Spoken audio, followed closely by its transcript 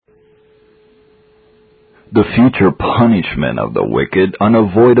The future punishment of the wicked,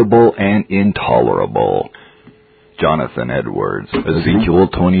 unavoidable and intolerable. Jonathan Edwards, Ezekiel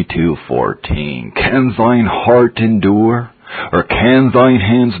 22:14. Can thine heart endure? Or can thine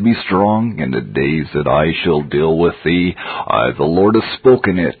hands be strong? In the days that I shall deal with thee, I, the Lord, have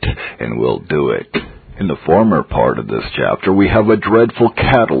spoken it, and will do it. In the former part of this chapter, we have a dreadful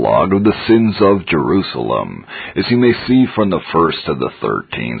catalogue of the sins of Jerusalem, as you may see from the 1st to the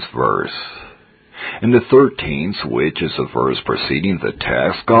 13th verse. In the 13th, which is the verse preceding the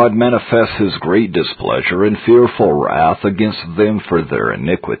text, God manifests his great displeasure and fearful wrath against them for their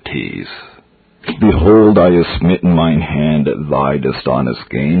iniquities. Behold, I have smitten mine hand at thy dishonest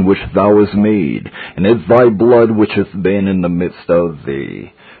gain, which thou hast made, and at thy blood which hath been in the midst of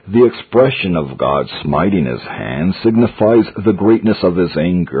thee. The expression of God smiting his hand signifies the greatness of his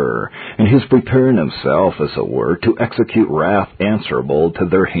anger, and his preparing himself, as it were, to execute wrath answerable to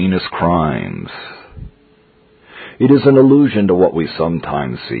their heinous crimes. It is an allusion to what we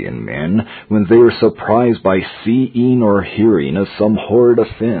sometimes see in men when they are surprised by seeing or hearing of some horrid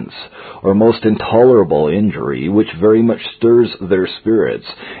offense or most intolerable injury which very much stirs their spirits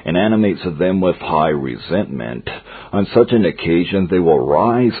and animates them with high resentment. On such an occasion they will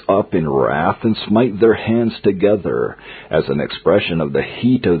rise up in wrath and smite their hands together as an expression of the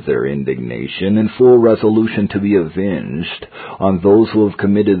heat of their indignation and full resolution to be avenged on those who have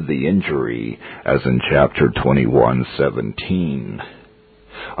committed the injury, as in chapter 21:17.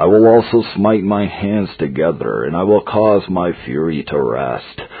 I will also smite my hands together, and I will cause my fury to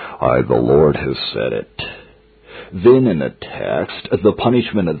rest. I, the Lord, have said it. Then in the text, the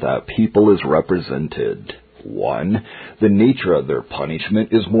punishment of that people is represented. 1. The nature of their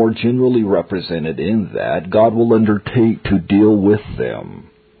punishment is more generally represented in that God will undertake to deal with them.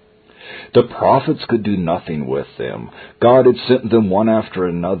 The prophets could do nothing with them. God had sent them one after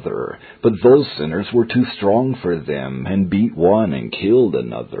another, but those sinners were too strong for them, and beat one and killed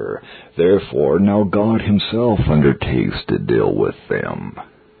another. Therefore, now God himself undertakes to deal with them.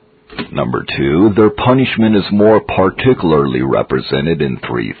 Number 2, their punishment is more particularly represented in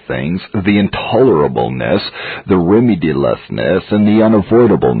 3 things: the intolerableness, the remedilessness, and the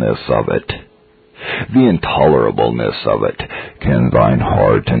unavoidableness of it. The intolerableness of it. Can thine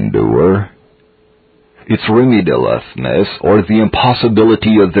heart endure? Its remedilessness, or the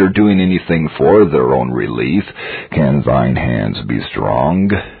impossibility of their doing anything for their own relief. Can thine hands be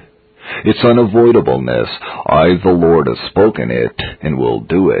strong? Its unavoidableness. I, the Lord, have spoken it, and will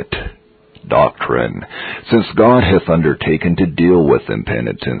do it. Doctrine. Since God hath undertaken to deal with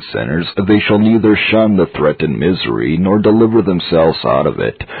impenitent sinners, they shall neither shun the threatened misery, nor deliver themselves out of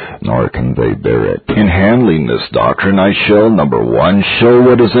it, nor can they bear it. In handling this doctrine, I shall, number 1, show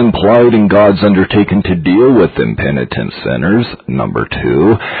what is implied in God's undertaking to deal with impenitent sinners. Number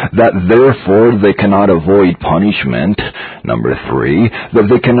 2, that therefore they cannot avoid punishment. Number 3, that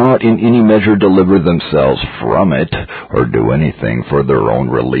they cannot in any measure deliver themselves from it, or do anything for their own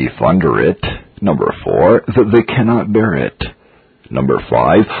relief under it. Number 4, that they cannot bear it. Number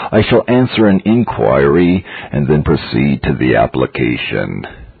 5, I shall answer an inquiry and then proceed to the application.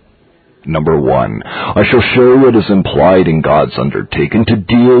 Number 1, I shall show what is implied in God's undertaking to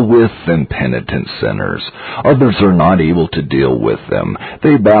deal with impenitent sinners. Others are not able to deal with them.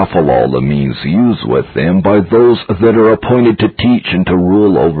 They baffle all the means used with them by those that are appointed to teach and to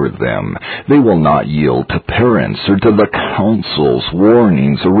rule over them. They will not yield to parents or to the counsels,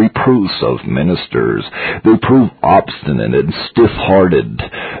 warnings, or reproofs of ministers. They prove obstinate and stiff-hearted.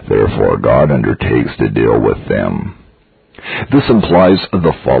 Therefore God undertakes to deal with them. This implies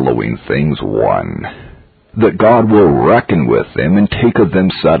the following things. 1, that God will reckon with them and take of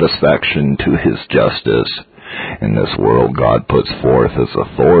them satisfaction to his justice. In this world God puts forth his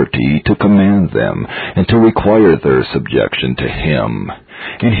authority to command them and to require their subjection to him.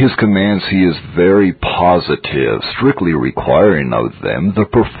 In his commands he is very positive, strictly requiring of them the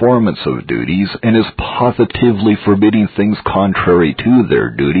performance of duties, and is positively forbidding things contrary to their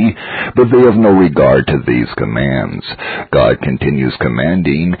duty, but they have no regard to these commands. God continues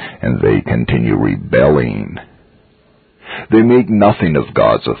commanding, and they continue rebelling. They make nothing of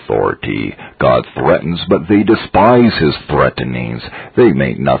God's authority. God threatens, but they despise his threatenings. They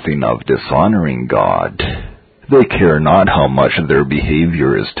make nothing of dishonoring God. They care not how much their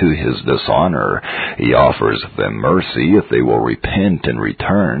behavior is to his dishonor. He offers them mercy if they will repent and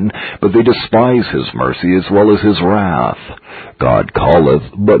return, but they despise his mercy as well as his wrath. God calleth,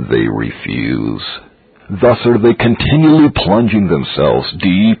 but they refuse. Thus are they continually plunging themselves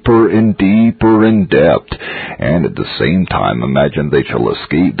deeper and deeper in debt, and at the same time imagine they shall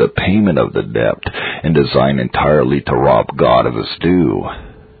escape the payment of the debt, and design entirely to rob God of his due.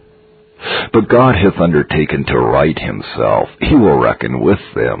 But God hath undertaken to right himself. He will reckon with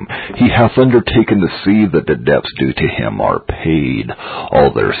them. He hath undertaken to see that the debts due to him are paid.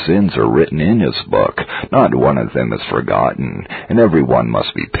 All their sins are written in his book. Not one of them is forgotten, and every one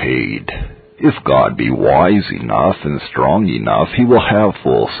must be paid. If God be wise enough and strong enough, he will have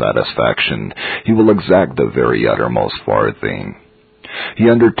full satisfaction. He will exact the very uttermost farthing. He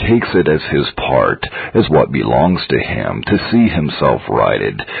undertakes it as his part, as what belongs to him, to see himself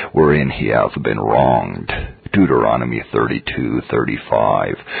righted, wherein he hath been wronged. Deuteronomy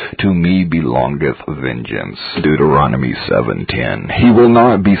 32:35. To me belongeth vengeance. Deuteronomy 7:10. He will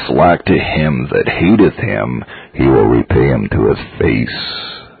not be slack to him that hateth him. He will repay him to his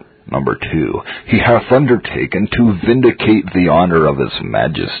face. Number 2, he hath undertaken to vindicate the honor of his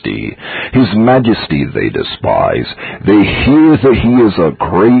majesty. His majesty they despise. They hear that he is a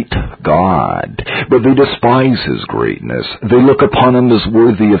great God, but they despise his greatness. They look upon him as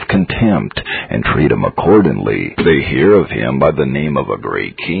worthy of contempt, and treat him accordingly. They hear of him by the name of a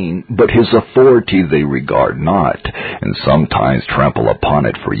great king, but his authority they regard not, and sometimes trample upon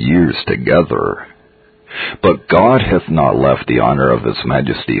it for years together. But God hath not left the honor of his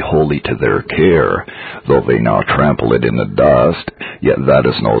majesty wholly to their care. Though they now trample it in the dust, yet that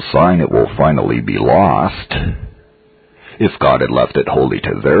is no sign it will finally be lost. If God had left it wholly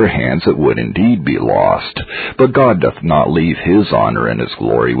to their hands, it would indeed be lost. But God doth not leave his honor and his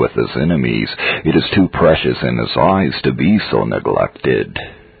glory with his enemies. It is too precious in his eyes to be so neglected.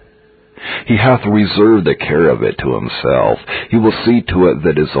 He hath reserved the care of it to himself. He will see to it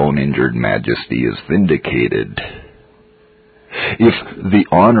that his own injured majesty is vindicated. If the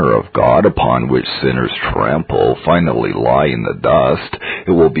honor of God upon which sinners trample finally lie in the dust,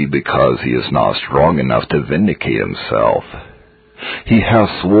 it will be because he is not strong enough to vindicate himself. He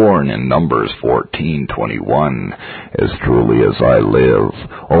hath sworn in Numbers 14:21, As truly as I live,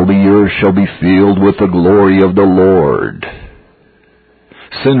 all the earth shall be filled with the glory of the Lord.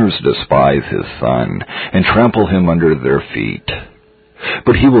 Sinners despise his Son, and trample him under their feet.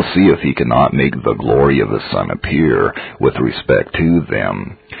 But he will see if he cannot make the glory of his Son appear with respect to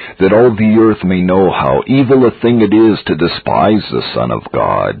them, that all the earth may know how evil a thing it is to despise the Son of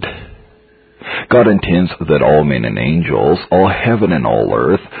God. God intends that all men and angels, all heaven and all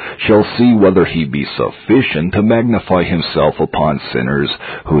earth, shall see whether he be sufficient to magnify himself upon sinners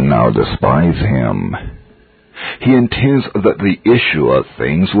who now despise him. He intends that the issue of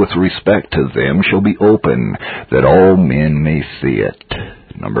things with respect to them shall be open, that all men may see it.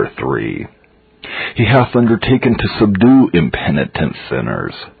 Number 3, he hath undertaken to subdue impenitent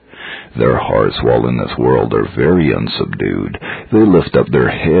sinners. Their hearts while in this world are very unsubdued. They lift up their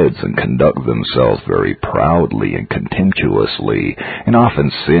heads and conduct themselves very proudly and contemptuously, and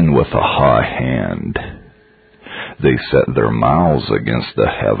often sin with a high hand. They set their mouths against the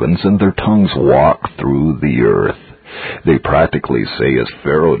heavens, and their tongues walk through the earth. They practically say as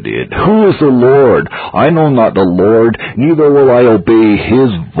Pharaoh did, Who is the Lord? I know not the Lord, neither will I obey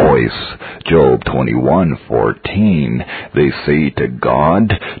his voice. Job 21:14. They say to God,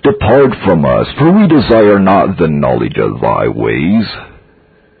 Depart from us, for we desire not the knowledge of thy ways.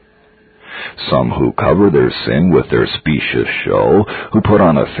 Some who cover their sin with their specious show, who put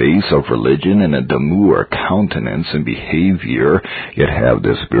on a face of religion and a demure countenance and behavior, yet have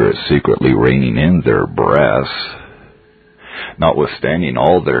the Spirit secretly reigning in their breasts. Notwithstanding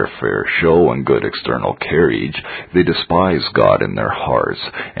all their fair show and good external carriage, they despise God in their hearts,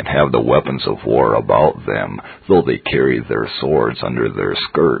 and have the weapons of war about them, though they carry their swords under their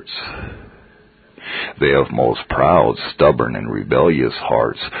skirts. They have most proud, stubborn, and rebellious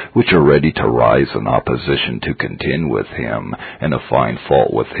hearts, which are ready to rise in opposition to contend with him, and to find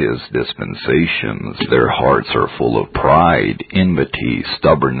fault with his dispensations. Their hearts are full of pride, enmity,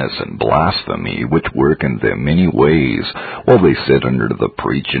 stubbornness, and blasphemy, which work in them many ways, while they sit under the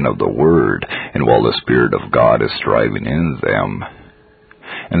preaching of the word, and while the Spirit of God is striving in them.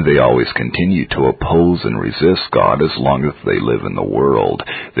 And they always continue to oppose and resist God as long as they live in the world.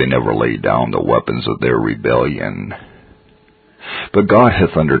 They never lay down the weapons of their rebellion. But God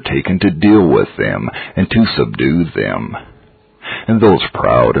hath undertaken to deal with them, and to subdue them. And those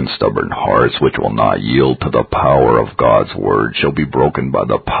proud and stubborn hearts which will not yield to the power of God's word shall be broken by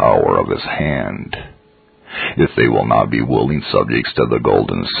the power of his hand. If they will not be willing subjects to the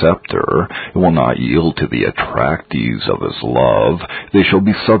golden scepter, and will not yield to the attractives of his love, they shall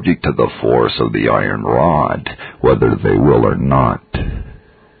be subject to the force of the iron rod, whether they will or not.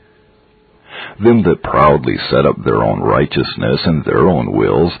 Them that proudly set up their own righteousness and their own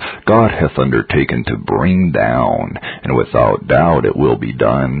wills, God hath undertaken to bring down, and without doubt it will be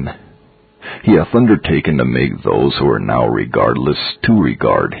done. He hath undertaken to make those who are now regardless to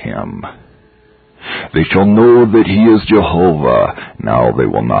regard him. They shall know that he is Jehovah. Now they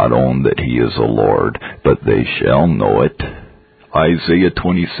will not own that he is the Lord, but they shall know it. Isaiah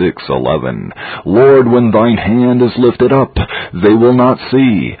 26:11. Lord, when thine hand is lifted up, they will not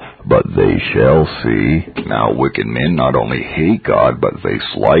see, but they shall see. Now wicked men not only hate God, but they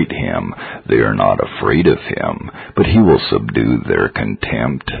slight him. They are not afraid of him, but he will subdue their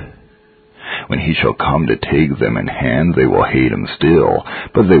contempt. When he shall come to take them in hand, they will hate him still,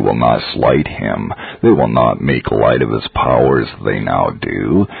 but they will not slight him. They will not make light of his power as they now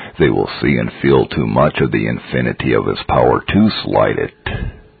do. They will see and feel too much of the infinity of his power to slight it.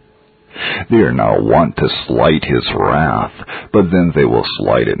 They are now wont to slight his wrath, but then they will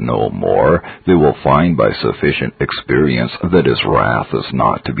slight it no more. They will find by sufficient experience that his wrath is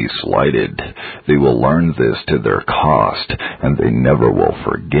not to be slighted. They will learn this to their cost, and they never will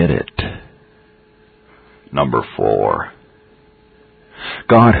forget it. Number 4.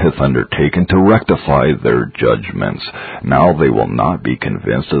 God hath undertaken to rectify their judgments. Now they will not be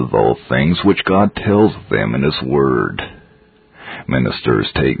convinced of those things which God tells them in his word. Ministers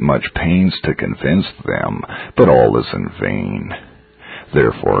take much pains to convince them, but all is in vain.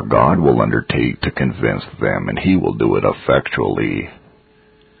 Therefore God will undertake to convince them, and he will do it effectually.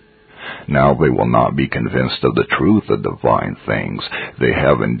 Now they will not be convinced of the truth of divine things. They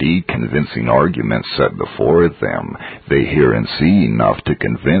have indeed convincing arguments set before them. They hear and see enough to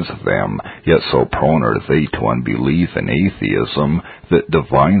convince them, yet so prone are they to unbelief and atheism that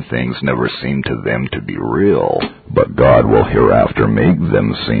divine things never seem to them to be real. But God will hereafter make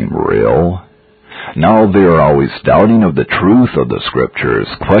them seem real. Now they are always doubting of the truth of the Scriptures,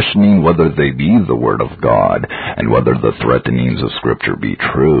 questioning whether they be the Word of God, and whether the threatenings of Scripture be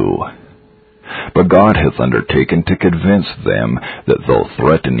true. But God hath undertaken to convince them that those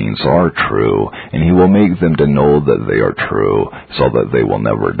threatenings are true, and he will make them to know that they are true, so that they will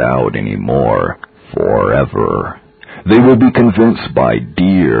never doubt any more, forever. They will be convinced by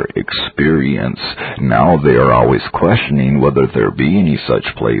dear experience. Now they are always questioning whether there be any such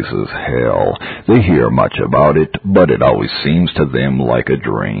place as hell. They hear much about it, but it always seems to them like a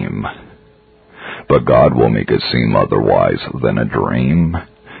dream. But God will make it seem otherwise than a dream.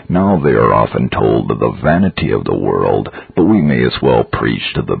 Now they are often told of the vanity of the world, but we may as well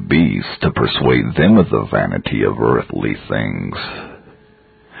preach to the beasts to persuade them of the vanity of earthly things.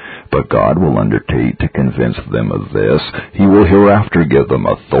 But God will undertake to convince them of this. He will hereafter give them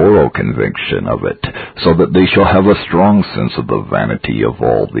a thorough conviction of it, so that they shall have a strong sense of the vanity of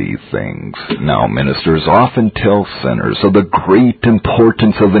all these things. Now ministers often tell sinners of the great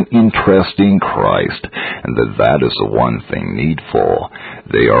importance of an interest in Christ, and that is the one thing needful.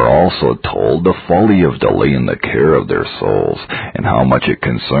 They are also told the folly of delay in the care of their souls, and how much it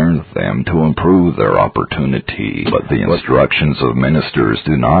concerns them to improve their opportunity. But the instructions of ministers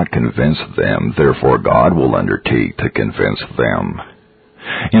do not convince them, therefore God will undertake to convince them.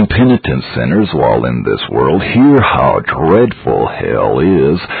 Impenitent sinners, while in this world, hear how dreadful hell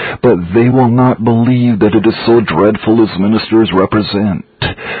is, but they will not believe that it is so dreadful as ministers represent.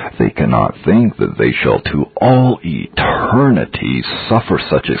 They cannot think that they shall to all eternity suffer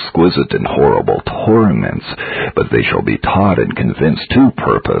such exquisite and horrible torments, but they shall be taught and convinced to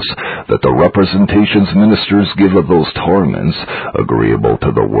purpose that the representations ministers give of those torments, agreeable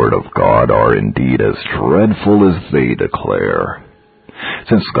to the word of God, are indeed as dreadful as they declare.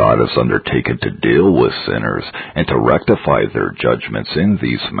 Since God has undertaken to deal with sinners and to rectify their judgments in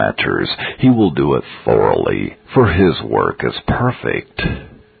these matters, he will do it thoroughly, for his work is perfect.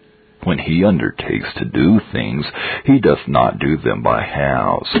 When he undertakes to do things, he doth not do them by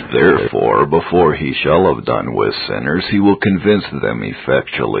halves. Therefore, before he shall have done with sinners, he will convince them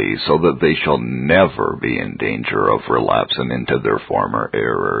effectually, so that they shall never be in danger of relapsing into their former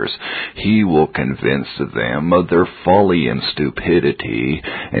errors. He will convince them of their folly and stupidity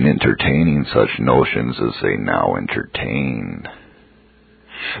in entertaining such notions as they now entertain.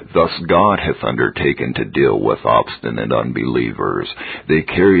 Thus God hath undertaken to deal with obstinate unbelievers. They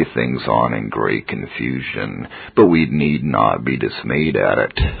carry things on in great confusion, but we need not be dismayed at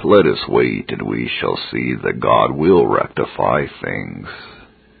it. Let us wait, and we shall see that God will rectify things.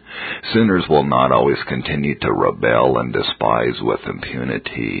 Sinners will not always continue to rebel and despise with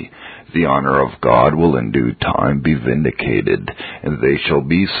impunity. The honor of God will in due time be vindicated, and they shall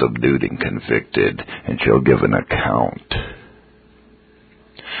be subdued and convicted, and shall give an account.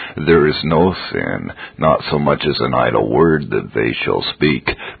 There is no sin, not so much as an idle word that they shall speak,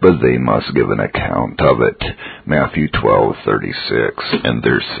 but they must give an account of it. Matthew 12:36. And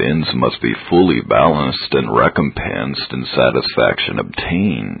their sins must be fully balanced and recompensed and satisfaction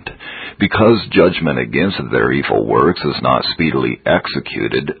obtained. Because judgment against their evil works is not speedily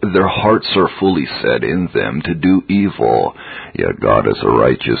executed, their hearts are fully set in them to do evil. Yet God is a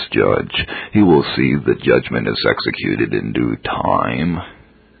righteous judge. He will see that judgment is executed in due time.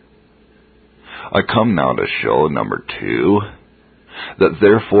 I come now to show, number 2, that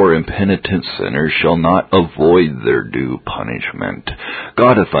therefore impenitent sinners shall not avoid their due punishment.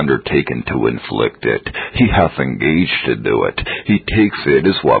 God hath undertaken to inflict it. He hath engaged to do it. He takes it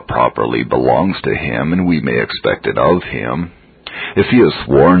as what properly belongs to him, and we may expect it of him. If he has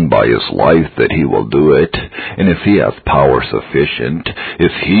sworn by his life that he will do it, and if he hath power sufficient,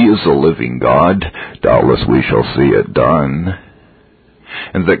 if he is a living God, doubtless we shall see it done.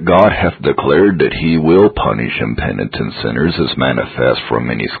 And that God hath declared that he will punish impenitent sinners is manifest from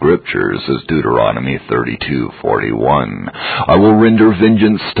many scriptures, as Deuteronomy 32:41. I will render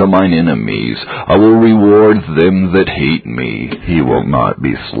vengeance to mine enemies. I will reward them that hate me. He will not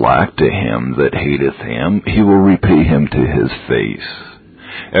be slack to him that hateth him. He will repay him to his face.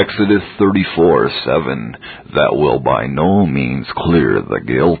 Exodus 34:7. That will by no means clear the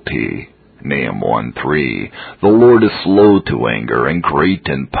guilty. Nahum 1:3. The Lord is slow to anger and great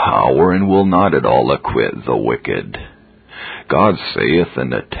in power, and will not at all acquit the wicked. God saith in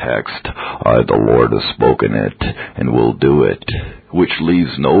the text, I, the Lord, have spoken it, and will do it, which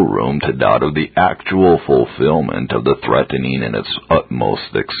leaves no room to doubt of the actual fulfillment of the threatening in its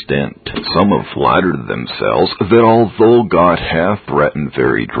utmost extent. Some have flattered themselves that although God hath threatened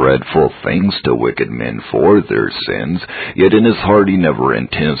very dreadful things to wicked men for their sins, yet in his heart he never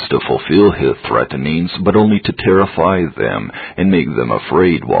intends to fulfill his threatenings, but only to terrify them and make them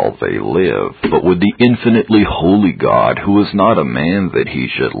afraid while they live. But would the infinitely holy God, who is not a man that he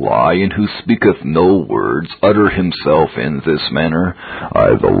should lie, and who speaketh no words, utter himself in this manner?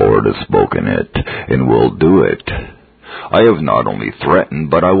 I, the Lord, have spoken it, and will do it. I have not only threatened,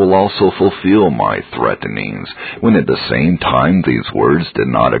 but I will also fulfill my threatenings, when at the same time these words did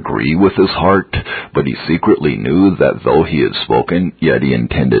not agree with his heart, but he secretly knew that though he had spoken, yet he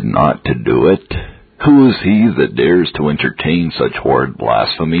intended not to do it. Who is he that dares to entertain such horrid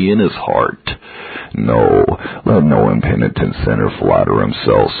blasphemy in his heart? No, let no impenitent sinner flatter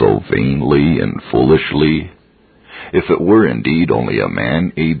himself so vainly and foolishly. If it were indeed only a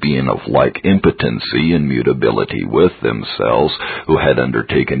man, a being of like impotency and mutability with themselves, who had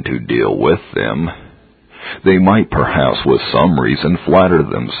undertaken to deal with them, they might perhaps with some reason flatter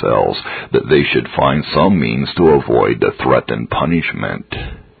themselves that they should find some means to avoid the threatened punishment.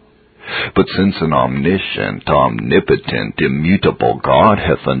 But since an omniscient, omnipotent, immutable God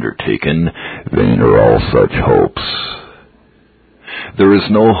hath undertaken, vain are all such hopes. There is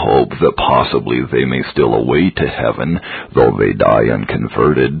no hope that possibly they may still await to heaven, though they die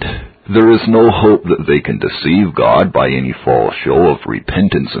unconverted. There is no hope that they can deceive God by any false show of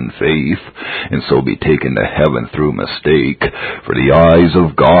repentance and faith, and so be taken to heaven through mistake. For the eyes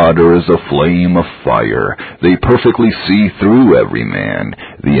of God are as a flame of fire. They perfectly see through every man.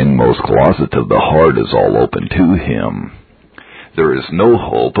 The inmost closet of the heart is all open to him. There is no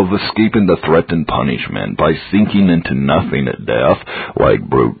hope of escaping the threatened punishment by sinking into nothing at death like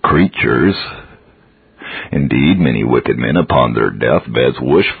brute creatures. Indeed, many wicked men upon their deathbeds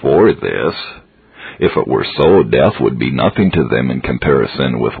wish for this. If it were so, death would be nothing to them in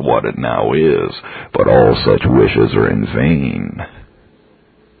comparison with what it now is, but all such wishes are in vain.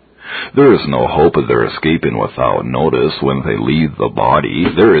 There is no hope of their escaping without notice when they leave the body.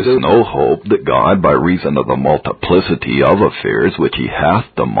 There is no hope that God, by reason of the multiplicity of affairs which he hath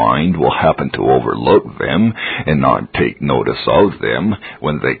the mind, will happen to overlook them, and not take notice of them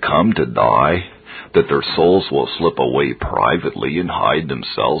when they come to die, that their souls will slip away privately and hide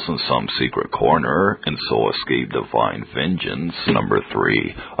themselves in some secret corner, and so escape divine vengeance. Number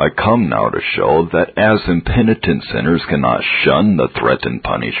 3, I come now to show that as impenitent sinners cannot shun the threatened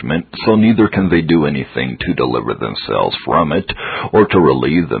punishment, so neither can they do anything to deliver themselves from it, or to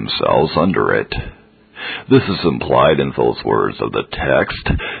relieve themselves under it. This is implied in those words of the text,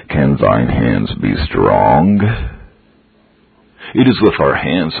 Can thine hands be strong? It is with our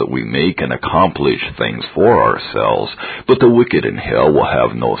hands that we make and accomplish things for ourselves, but the wicked in hell will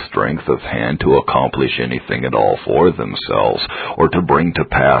have no strength of hand to accomplish anything at all for themselves, or to bring to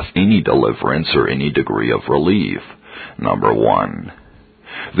pass any deliverance or any degree of relief. Number 1,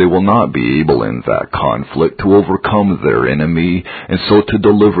 they will not be able in that conflict to overcome their enemy, and so to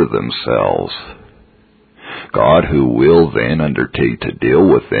deliver themselves. God, who will then undertake to deal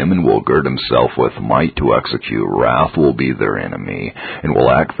with them and will gird himself with might to execute wrath, will be their enemy, and will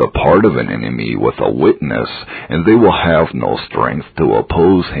act the part of an enemy with a witness, and they will have no strength to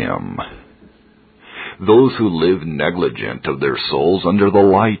oppose him. Those who live negligent of their souls under the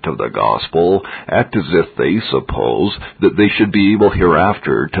light of the gospel act as if they suppose that they should be able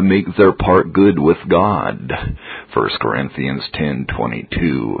hereafter to make their part good with God. 1 Corinthians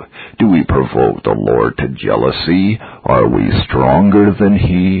 10:22. Do we provoke the Lord to jealousy? Are we stronger than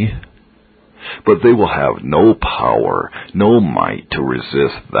He? But they will have no power, no might to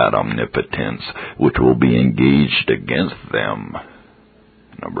resist that omnipotence which will be engaged against them.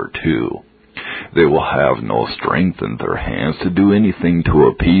 Number 2. They will have no strength in their hands to do anything to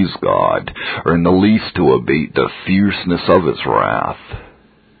appease God, or in the least to abate the fierceness of His wrath.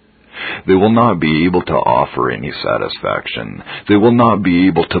 They will not be able to offer any satisfaction. They will not be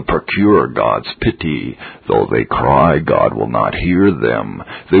able to procure God's pity. Though they cry, God will not hear them.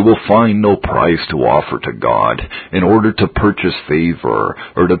 They will find no price to offer to God in order to purchase favor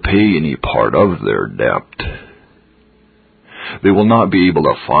or to pay any part of their debt. They will not be able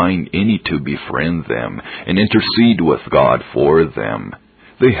to find any to befriend them and intercede with God for them.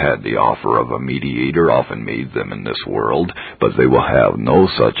 They had the offer of a mediator often made them in this world, but they will have no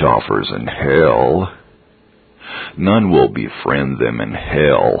such offers in hell. None will befriend them in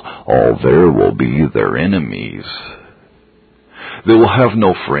hell. All there will be their enemies. They will have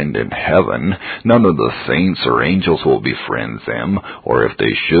no friend in heaven. None of the saints or angels will befriend them, or if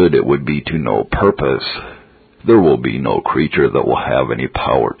they should, it would be to no purpose. There will be no creature that will have any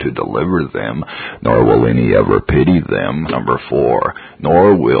power to deliver them, nor will any ever pity them. Number 4,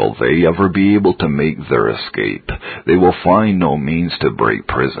 nor will they ever be able to make their escape. They will find no means to break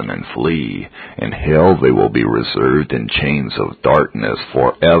prison and flee. In hell they will be reserved in chains of darkness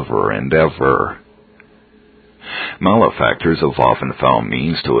forever and ever. Malefactors have often found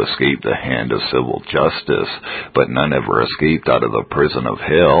means to escape the hand of civil justice, but none ever escaped out of the prison of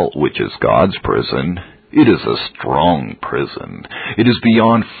hell, which is God's prison. It is a strong prison. It is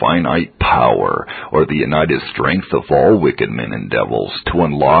beyond finite power or the united strength of all wicked men and devils to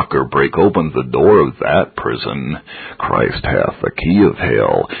unlock or break open the door of that prison. Christ hath the key of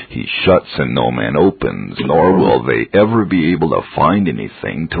hell. He shuts and no man opens, nor will they ever be able to find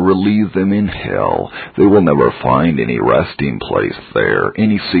anything to relieve them in hell. They will never find any resting place there,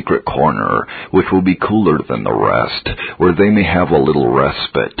 any secret corner, which will be cooler than the rest, where they may have a little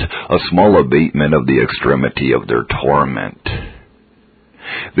respite, a small abatement of the extremity of their torment.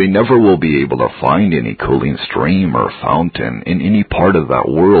 They never will be able to find any cooling stream or fountain in any part of that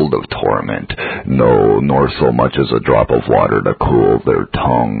world of torment, no, nor so much as a drop of water to cool their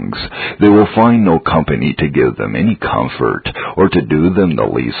tongues. They will find no company to give them any comfort or to do them the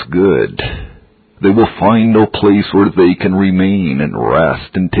least good. They will find no place where they can remain and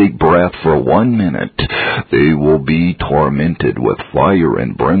rest and take breath for 1 minute. They will be tormented with fire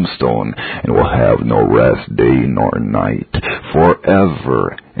and brimstone and will have no rest day nor night,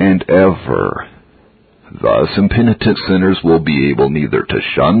 forever and ever. Thus, impenitent sinners will be able neither to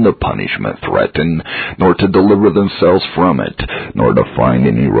shun the punishment threatened, nor to deliver themselves from it, nor to find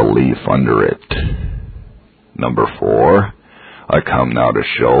any relief under it. Number 4. I come now to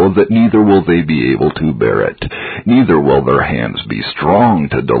show that neither will they be able to bear it, neither will their hands be strong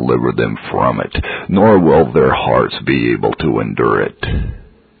to deliver them from it, nor will their hearts be able to endure it.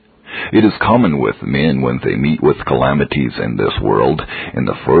 It is common with men when they meet with calamities in this world, in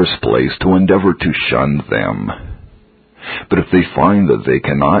the first place to endeavor to shun them. But if they find that they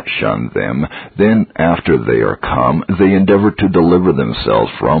cannot shun them, then after they are come, they endeavor to deliver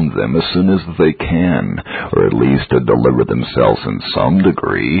themselves from them as soon as they can, or at least to deliver themselves in some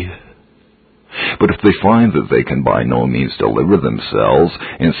degree. But if they find that they can by no means deliver themselves,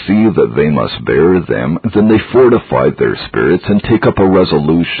 and see that they must bear them, then they fortify their spirits and take up a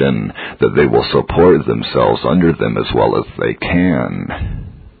resolution that they will support themselves under them as well as they can.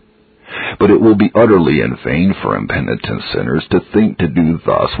 But it will be utterly in vain for impenitent sinners to think to do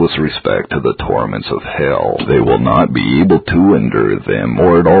thus with respect to the torments of hell. They will not be able to endure them,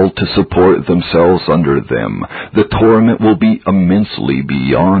 or at all to support themselves under them. The torment will be immensely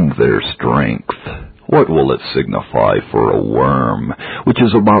beyond their strength. What will it signify for a worm, which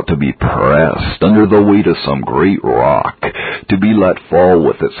is about to be pressed under the weight of some great rock, to be let fall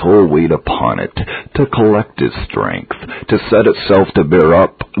with its whole weight upon it, to collect its strength, to set itself to bear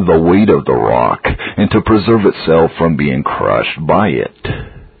up the weight of the rock, and to preserve itself from being crushed by it?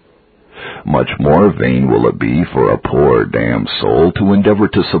 Much more vain will it be for a poor damned soul to endeavor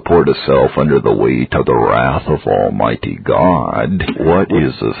to support itself under the weight of the wrath of Almighty God. What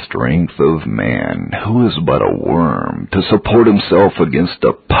is the strength of man, who is but a worm, to support himself against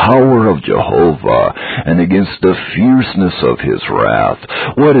the power of Jehovah and against the fierceness of his wrath?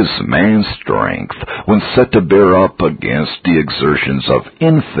 What is man's strength when set to bear up against the exertions of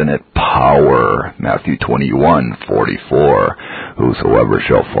infinite power? Matthew 21:44. Whosoever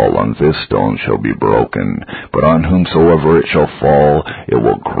shall fall on this stone shall be broken, but on whomsoever it shall fall, it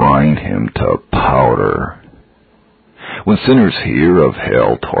will grind him to powder. When sinners hear of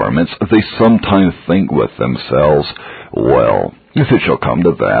hell torments, they sometimes think with themselves, well, if it shall come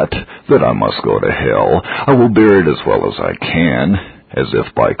to that I must go to hell, I will bear it as well as I can, as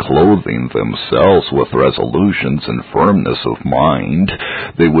if by clothing themselves with resolutions and firmness of mind,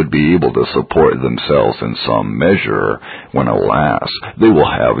 they would be able to support themselves in some measure, when alas, they will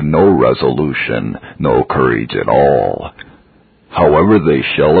have no resolution, no courage at all. However they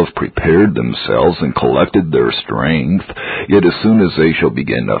shall have prepared themselves and collected their strength, yet as soon as they shall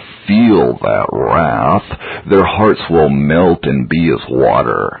begin to feel that wrath, their hearts will melt and be as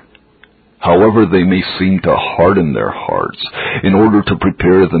water. However they may seem to harden their hearts in order to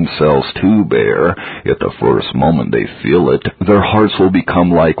prepare themselves to bear, yet the first moment they feel it, their hearts will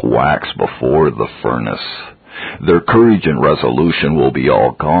become like wax before the furnace. Their courage and resolution will be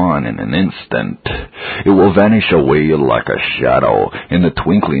all gone in an instant. It will vanish away like a shadow in the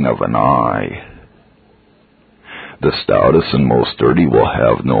twinkling of an eye. The stoutest and most sturdy will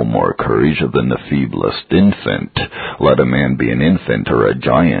have no more courage than the feeblest infant. Let a man be an infant or a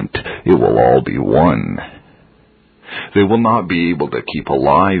giant, it will all be one. They will not be able to keep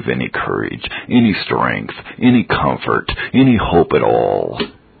alive any courage, any strength, any comfort, any hope at all.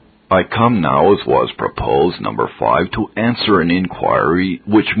 I come now, as was proposed, number 5, to answer an inquiry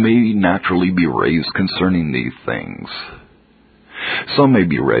which may naturally be raised concerning these things. Some may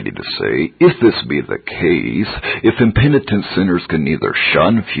be ready to say, if this be the case, if impenitent sinners can neither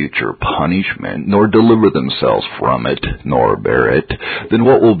shun future punishment, nor deliver themselves from it, nor bear it, then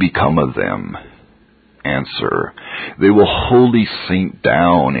what will become of them? Answer: they will wholly sink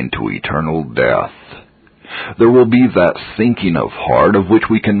down into eternal death. There will be that sinking of heart of which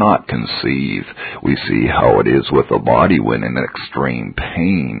we cannot conceive. We see how it is with the body when in extreme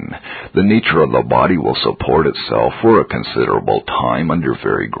pain. The nature of the body will support itself for a considerable time under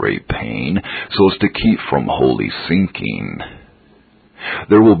very great pain, so as to keep from wholly sinking.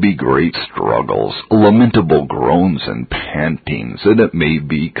 There will be great struggles, lamentable groans and pantings, and it may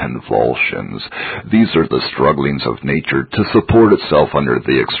be convulsions. These are the strugglings of nature to support itself under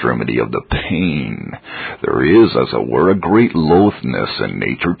the extremity of the pain. There is, as it were, a great loathness in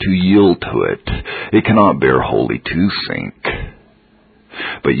nature to yield to it. It cannot bear wholly to sink.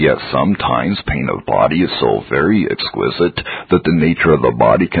 But yet sometimes pain of body is so very exquisite that the nature of the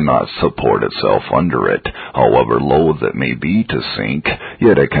body cannot support itself under it. However loath it may be to sink,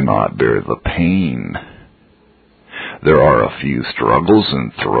 yet it cannot bear the pain. There are a few struggles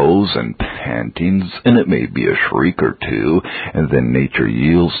and throes and pantings, and it may be a shriek or two, and then nature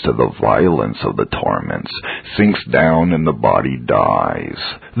yields to the violence of the torments, sinks down, and the body dies.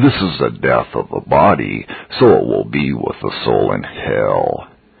 This is the death of the body, so it will be with the soul in hell.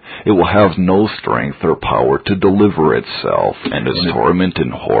 It will have no strength or power to deliver itself, and its torment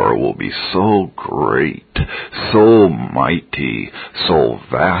and horror will be so great, so mighty, so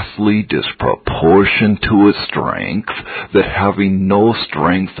vastly disproportioned to its strength, that having no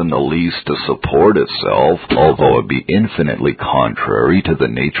strength in the least to support itself, although it be infinitely contrary to the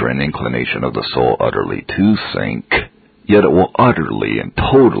nature and inclination of the soul utterly to sink, yet it will utterly and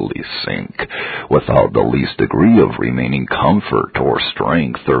totally sink, without the least degree of remaining comfort or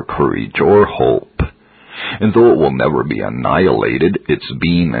strength or courage or hope. And though it will never be annihilated, its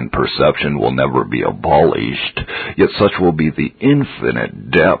being and perception will never be abolished, yet such will be the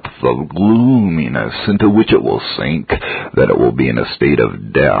infinite depth of gloominess into which it will sink, that it will be in a state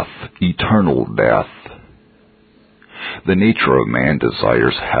of death, eternal death. The nature of man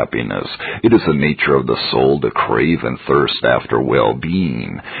desires happiness. It is the nature of the soul to crave and thirst after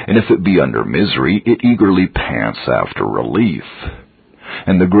well-being, and if it be under misery, it eagerly pants after relief.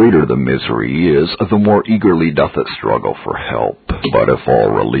 And the greater the misery is, the more eagerly doth it struggle for help. But if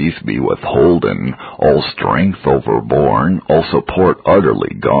all relief be withholden, all strength overborne, all support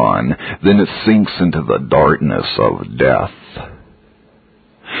utterly gone, then it sinks into the darkness of death.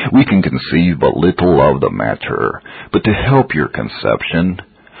 We can conceive but little of the matter, but to help your conception,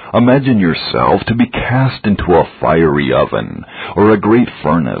 Imagine yourself to be cast into a fiery oven, or a great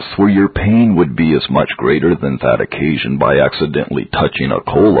furnace, where your pain would be as much greater than that occasioned by accidentally touching a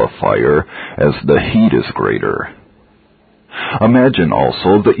coal of fire as the heat is greater. Imagine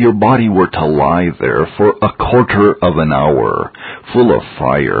also that your body were to lie there for 1/4 hour, full of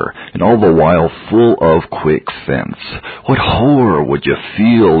fire, and all the while full of quick sense. What horror would you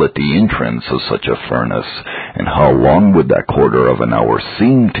feel at the entrance of such a furnace, and how long would that 1/4 hour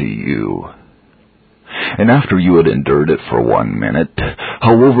seem to you? And after you had endured it for 1 minute,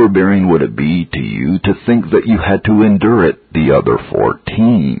 how overbearing would it be to you to think that you had to endure it the other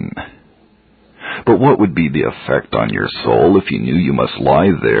 14? But what would be the effect on your soul if you knew you must lie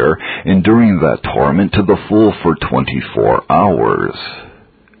there, enduring that torment to the full for 24 hours?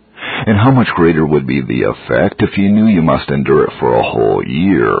 And how much greater would be the effect if you knew you must endure it for a whole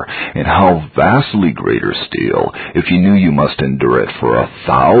year? And how vastly greater still if you knew you must endure it for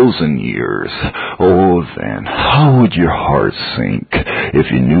 1,000 years? Oh, then, how would your heart sink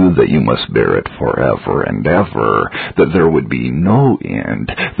if you knew that you must bear it forever and ever, that there would be no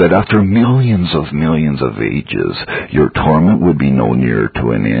end, that after millions of ages your torment would be no nearer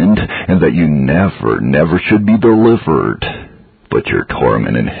to an end, and that you never should be delivered? But your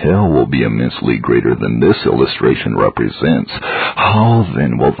torment in hell will be immensely greater than this illustration represents. How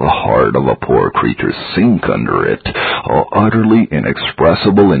then will the heart of a poor creature sink under it? How utterly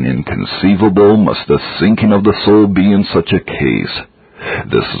inexpressible and inconceivable must the sinking of the soul be in such a case?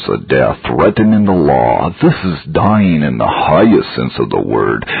 This is a death written in the law. This is dying in the highest sense of the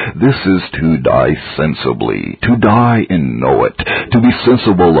word. This is to die sensibly, to die and know it, to be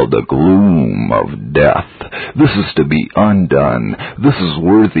sensible of the gloom of death. This is to be undone. This is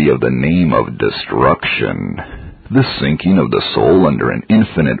worthy of the name of destruction. This sinking of the soul under an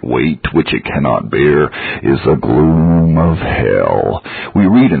infinite weight which it cannot bear is the gloom of hell. We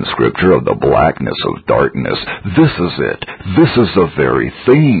read in Scripture of the blackness of darkness. This is it. This is the very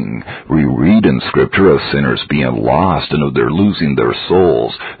thing. We read in Scripture of sinners being lost and of their losing their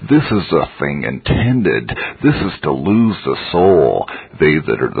souls. This is the thing intended. This is to lose the soul. They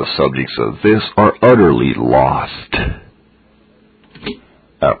that are the subjects of this are utterly lost.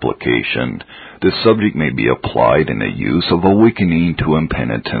 Application. This subject may be applied in the use of awakening to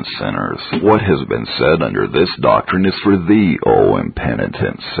impenitent sinners. What has been said under this doctrine is for thee, O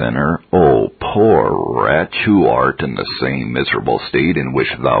impenitent sinner, O poor wretch, who art in the same miserable state in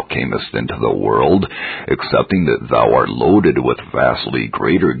which thou camest into the world, excepting that thou art loaded with vastly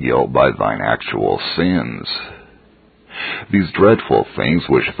greater guilt by thine actual sins. These dreadful things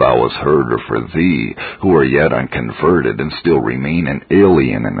which thou hast heard are for thee, who are yet unconverted and still remain an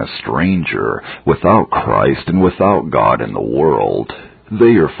alien and a stranger, without Christ and without God in the world.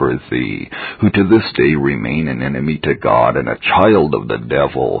 They are for thee, who to this day remain an enemy to God and a child of the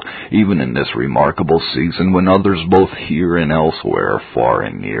devil, even in this remarkable season when others both here and elsewhere, far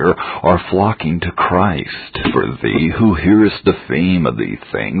and near, are flocking to Christ. For thee, who hearest the fame of these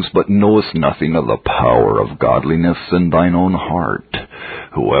things, but knowest nothing of the power of godliness in thine own heart.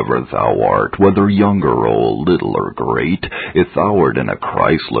 Whoever thou art, whether young or old, little or great, if thou art in a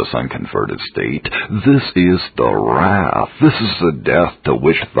Christless, unconverted state, this is the wrath, this is the death to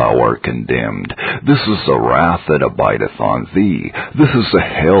which thou art condemned. This is the wrath that abideth on thee. This is the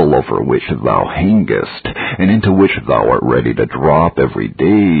hell over which thou hangest, and into which thou art ready to drop every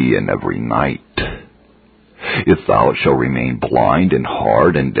day and every night. If thou shalt remain blind and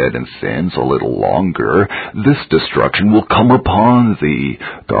hard and dead in sins a little longer, this destruction will come upon thee.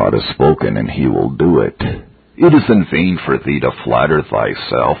 God has spoken, and he will do it. It is in vain for thee to flatter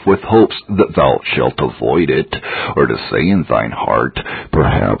thyself with hopes that thou shalt avoid it, or to say in thine heart,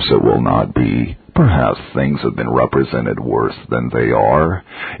 perhaps it will not be. Perhaps things have been represented worse than they are.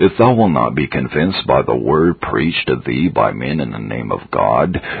 If thou wilt not be convinced by the word preached to thee by men in the name of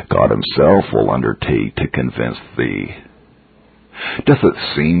God, God himself will undertake to convince thee. Doth it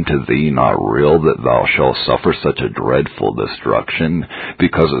seem to thee not real that thou shalt suffer such a dreadful destruction,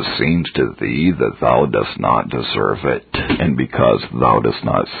 because it seems to thee that thou dost not deserve it, and because thou dost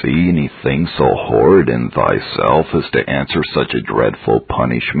not see anything so horrid in thyself as to answer such a dreadful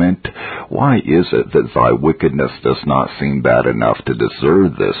punishment? Why is it that thy wickedness does not seem bad enough to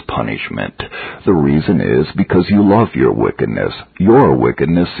deserve this punishment? The reason is because you love your wickedness. Your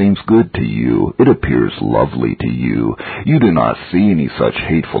wickedness seems good to you. It appears lovely to you. You do not see any such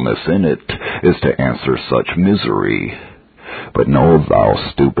hatefulness in it as to answer such misery. But know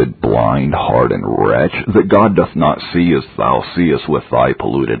thou, stupid, blind, hardened wretch, that God doth not see as thou seest with thy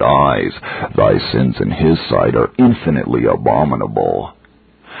polluted eyes. Thy sins in his sight are infinitely abominable.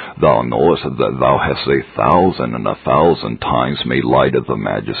 Thou knowest that thou hast 1,000 and 1,000 times made light of the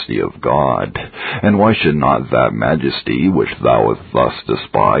majesty of God. And why should not that majesty which thou hast thus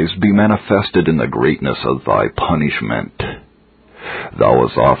despised be manifested in the greatness of thy punishment? Thou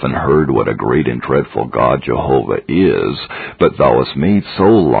hast often heard what a great and dreadful God Jehovah is, but thou hast made so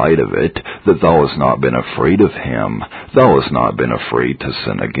light of it that thou hast not been afraid of him. Thou hast not been afraid to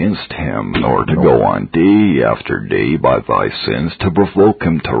sin against him, nor to go on day after day by thy sins to provoke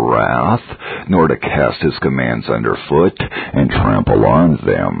him to wrath, nor to cast his commands under foot and trample on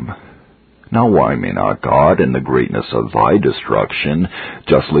them. Now why may not God, in the greatness of thy destruction,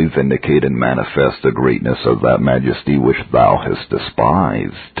 justly vindicate and manifest the greatness of that majesty which thou hast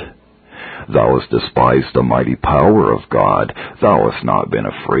despised? Thou hast despised the mighty power of God. Thou hast not been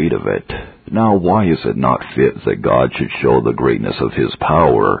afraid of it. Now why is it not fit that God should show the greatness of his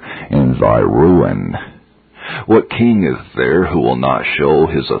power in thy ruin? What king is there who will not show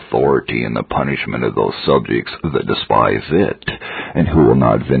his authority in the punishment of those subjects that despise it, and who will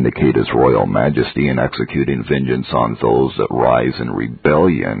not vindicate his royal majesty in executing vengeance on those that rise in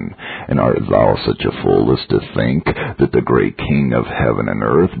rebellion? And art thou such a fool as to think that the great King of heaven and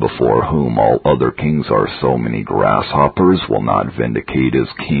earth, before whom all other kings are so many grasshoppers, will not vindicate his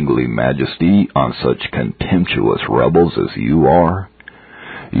kingly majesty on such contemptuous rebels as you are?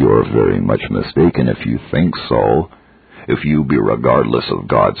 You are very much mistaken if you think so. If you be regardless of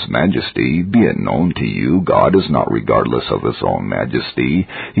God's majesty, be it known to you, God is not regardless of his own majesty.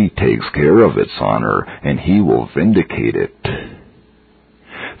 He takes care of its honor, and he will vindicate it.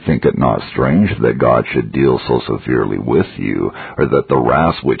 Think it not strange that God should deal so severely with you, or that the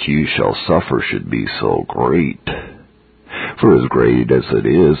wrath which you shall suffer should be so great. For as great as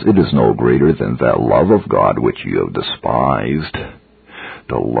it is no greater than that love of God which you have despised.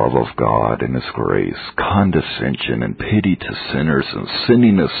 The love of God and his grace, condescension and pity to sinners, and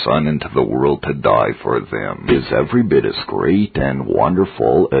sending his Son into the world to die for them, is every bit as great and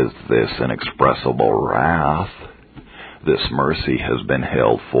wonderful as this inexpressible wrath. This mercy has been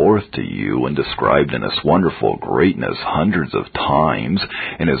held forth to you and described in its wonderful greatness hundreds of times,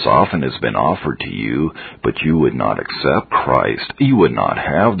 and as often has been offered to you, but you would not accept Christ. You would not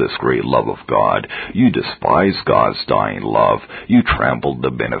have this great love of God. You despised God's dying love. You trampled the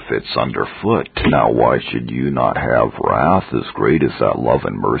benefits underfoot. Now why should you not have wrath as great as that love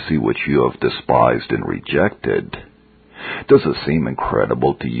and mercy which you have despised and rejected? Does it seem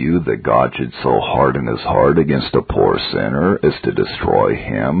incredible to you that God should so harden his heart against a poor sinner as to destroy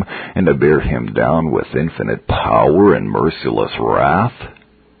him and to bear him down with infinite power and merciless wrath?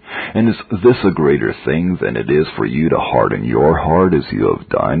 And is this a greater thing than it is for you to harden your heart as you have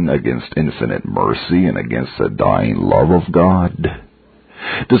done against infinite mercy and against the dying love of God?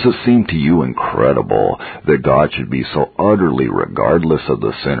 Does it seem to you incredible that God should be so utterly regardless of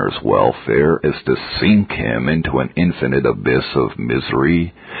the sinner's welfare as to sink him into an infinite abyss of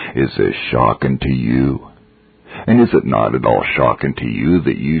misery? Is this shocking to you? And is it not at all shocking to you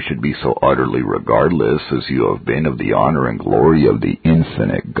that you should be so utterly regardless as you have been of the honor and glory of the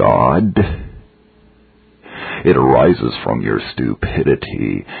infinite God? It arises from your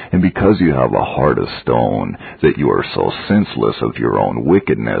stupidity, and because you have a heart of stone, that you are so senseless of your own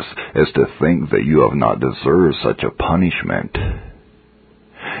wickedness as to think that you have not deserved such a punishment,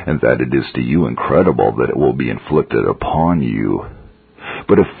 and that it is to you incredible that it will be inflicted upon you.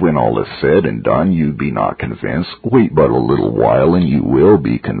 But if when all is said and done you be not convinced, wait but a little while and you will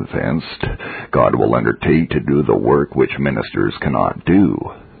be convinced. God will undertake to do the work which ministers cannot do.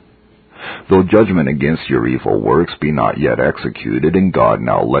 Though judgment against your evil works be not yet executed, and God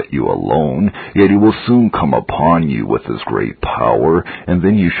now let you alone, yet he will soon come upon you with his great power, and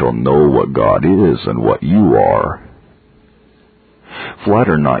then you shall know what God is and what you are.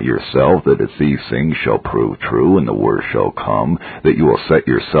 Flatter not yourself that if these things shall prove true, and the worst shall come, that you will set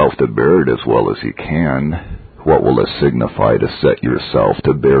yourself to bear it as well as you can. What will it signify to set yourself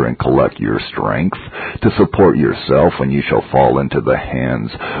to bear and collect your strength, to support yourself when you shall fall into the hands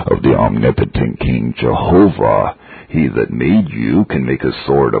of the omnipotent King Jehovah? He that made you can make his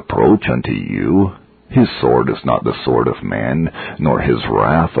sword approach unto you. His sword is not the sword of man, nor his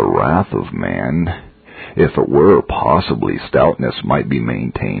wrath the wrath of man. If it were, possibly stoutness might be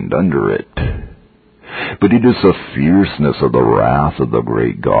maintained under it. But it is the fierceness of the wrath of the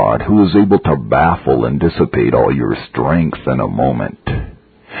great God, who is able to baffle and dissipate all your strength in a moment.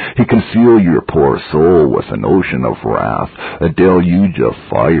 He can fill your poor soul with an ocean of wrath, a deluge of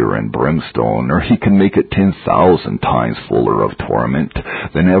fire and brimstone, or he can make it 10,000 times fuller of torment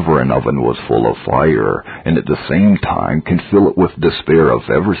than ever an oven was full of fire, and at the same time can fill it with despair of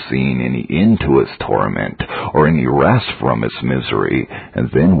ever seeing any end to its torment, or any rest from its misery. And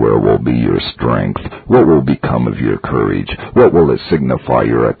then where will be your strength? What will become of your courage? What will it signify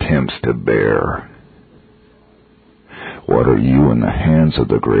your attempts to bear? What are you in the hands of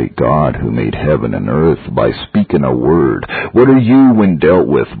the great God who made heaven and earth by speaking a word? What are you when dealt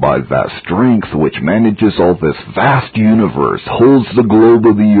with by that strength which manages all this vast universe, holds the globe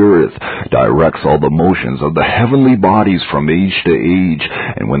of the earth, directs all the motions of the heavenly bodies from age to age,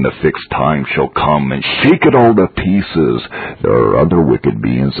 and when the fixed time shall come and shake it all to pieces? There are other wicked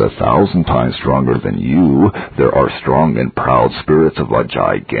beings 1,000 times stronger than you. There are strong and proud spirits of a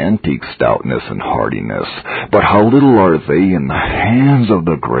gigantic stoutness and hardiness. But how little are they in the hands of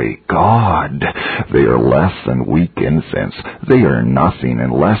the great God? They are less than weak infants. They are nothing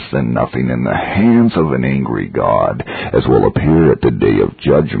and less than nothing in the hands of an angry God, as will appear at the day of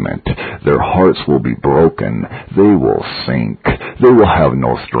judgment. Their hearts will be broken. They will sink. They will have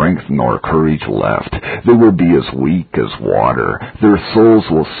no strength nor courage left. They will be as weak as water. Their souls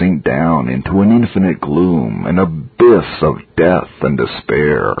will sink down into an infinite gloom, an abyss of death and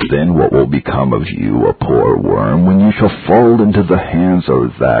despair. Then what will become of you, a poor worm, when you shall fall into the hands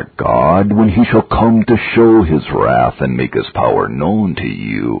of that God, when he shall come to show his wrath and make his power known to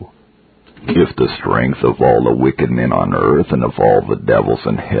you? If the strength of all the wicked men on earth and of all the devils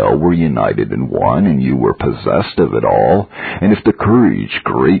in hell were united in one, and you were possessed of it all, and if the courage,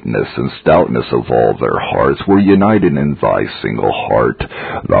 greatness, and stoutness of all their hearts were united in thy single heart,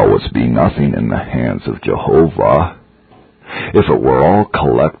 thou wouldst be nothing in the hands of Jehovah. If it were all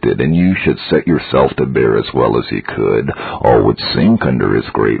collected, and you should set yourself to bear as well as you could, all would sink under his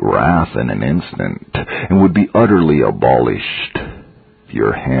great wrath in an instant, and would be utterly abolished.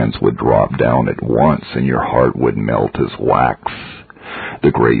 Your hands would drop down at once, and your heart would melt as wax.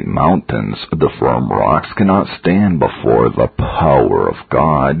 The great mountains, the firm rocks, cannot stand before the power of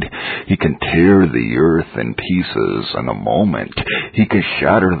God. He can tear the earth in pieces in a moment. He can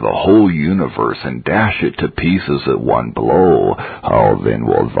shatter the whole universe and dash it to pieces at one blow. How then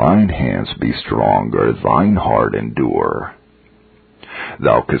will thine hands be stronger, thine heart endure?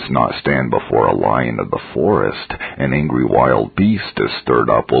 Thou couldst not stand before a lion of the forest. An angry wild beast is stirred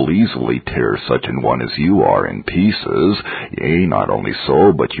up will easily tear such an one as you are in pieces. Yea, not only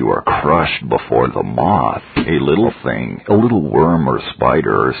so, but you are crushed before the moth. A little thing, a little worm or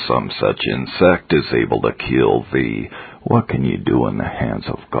spider or some such insect is able to kill thee. What can you do in the hands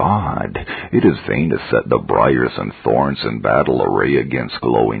of God? It is vain to set the briars and thorns in battle array against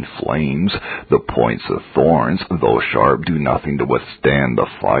glowing flames. The points of thorns, though sharp, do nothing to withstand the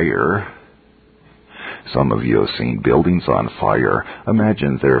fire. Some of you have seen buildings on fire.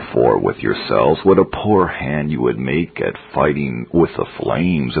 Imagine, therefore, with yourselves what a poor hand you would make at fighting with the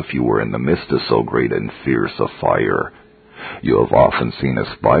flames if you were in the midst of so great and fierce a fire. You have often seen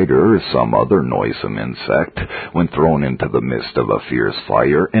a spider or some other noisome insect when thrown into the midst of a fierce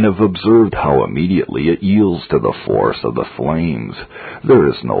fire, and have observed how immediately it yields to the force of the flames. There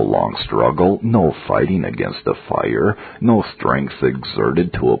is no long struggle, no fighting against the fire, no strength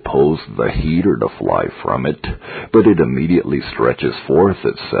exerted to oppose the heat or to fly from it, but it immediately stretches forth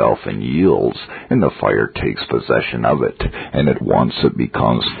itself and yields, and the fire takes possession of it, and at once it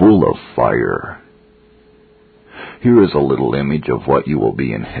becomes full of fire. Here is a little image of what you will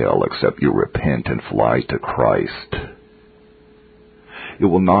be in hell except you repent and fly to Christ. It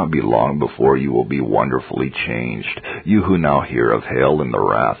will not be long before you will be wonderfully changed. You who now hear of hell and the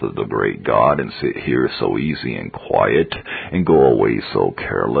wrath of the great God, and sit here so easy and quiet, and go away so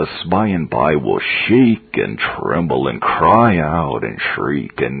careless, by and by will shake and tremble and cry out and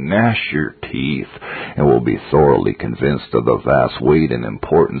shriek and gnash your teeth, and will be thoroughly convinced of the vast weight and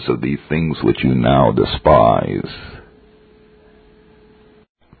importance of these things which you now despise.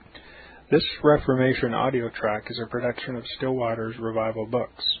 This Reformation audio track is a production of Stillwater's Revival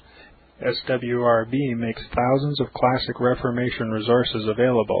Books. SWRB makes thousands of classic Reformation resources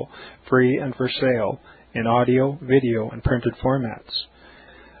available, free and for sale, in audio, video, and printed formats.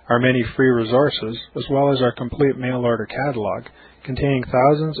 Our many free resources, as well as our complete mail-order catalog, containing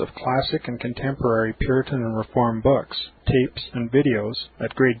thousands of classic and contemporary Puritan and Reformed books, tapes, and videos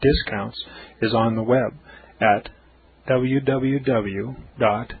at great discounts, is on the web at www.swrb.com.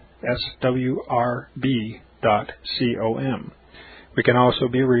 We can also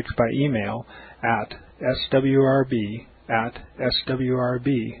be reached by email at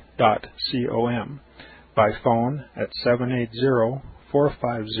swrb@swrb.com, by phone at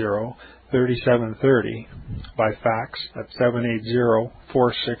 450-3730, by fax at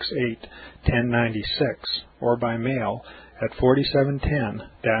 780-468-1096, or by mail at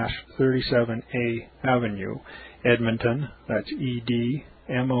 4710-37A Avenue, Edmonton, that's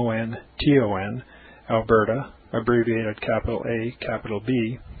Edmonton, Alberta, abbreviated capital A, capital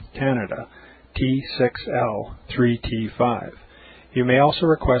B, Canada, T6L3T5. You may also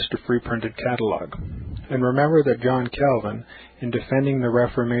request a free printed catalog. And remember that John Calvin, in defending the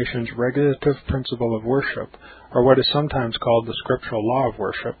Reformation's regulative principle of worship, or what is sometimes called the scriptural law of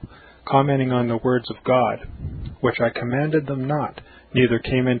worship, commenting on the words of God, which I commanded them not, neither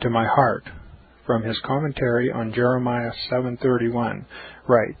came into my heart, from his commentary on Jeremiah 7:31,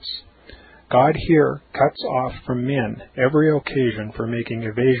 writes, God here cuts off from men every occasion for making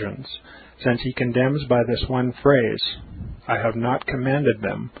evasions, since he condemns by this one phrase, I have not commanded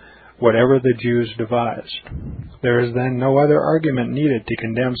them, whatever the Jews devised. There is then no other argument needed to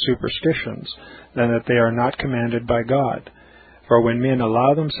condemn superstitions than that they are not commanded by God. For when men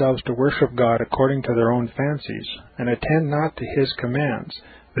allow themselves to worship God according to their own fancies, and attend not to his commands,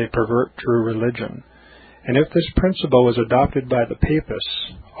 they pervert true religion. And if this principle was adopted by the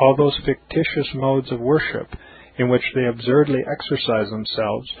Papists, all those fictitious modes of worship in which they absurdly exercise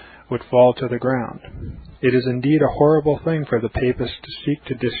themselves would fall to the ground. It is indeed a horrible thing for the Papists to seek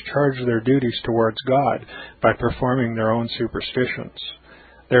to discharge their duties towards God by performing their own superstitions.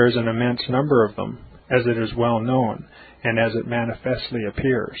 There is an immense number of them, as it is well known, and as it manifestly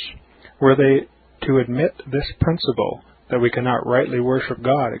appears. Were they to admit this principle, that we cannot rightly worship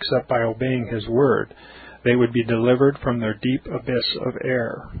God except by obeying his word, they would be delivered from their deep abyss of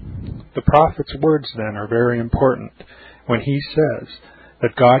error. The prophet's words, then, are very important, when he says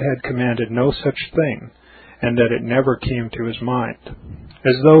that God had commanded no such thing, and that it never came to his mind,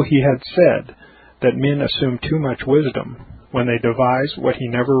 as though he had said that men assume too much wisdom when they devise what he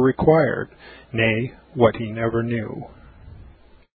never required, nay, what he never knew.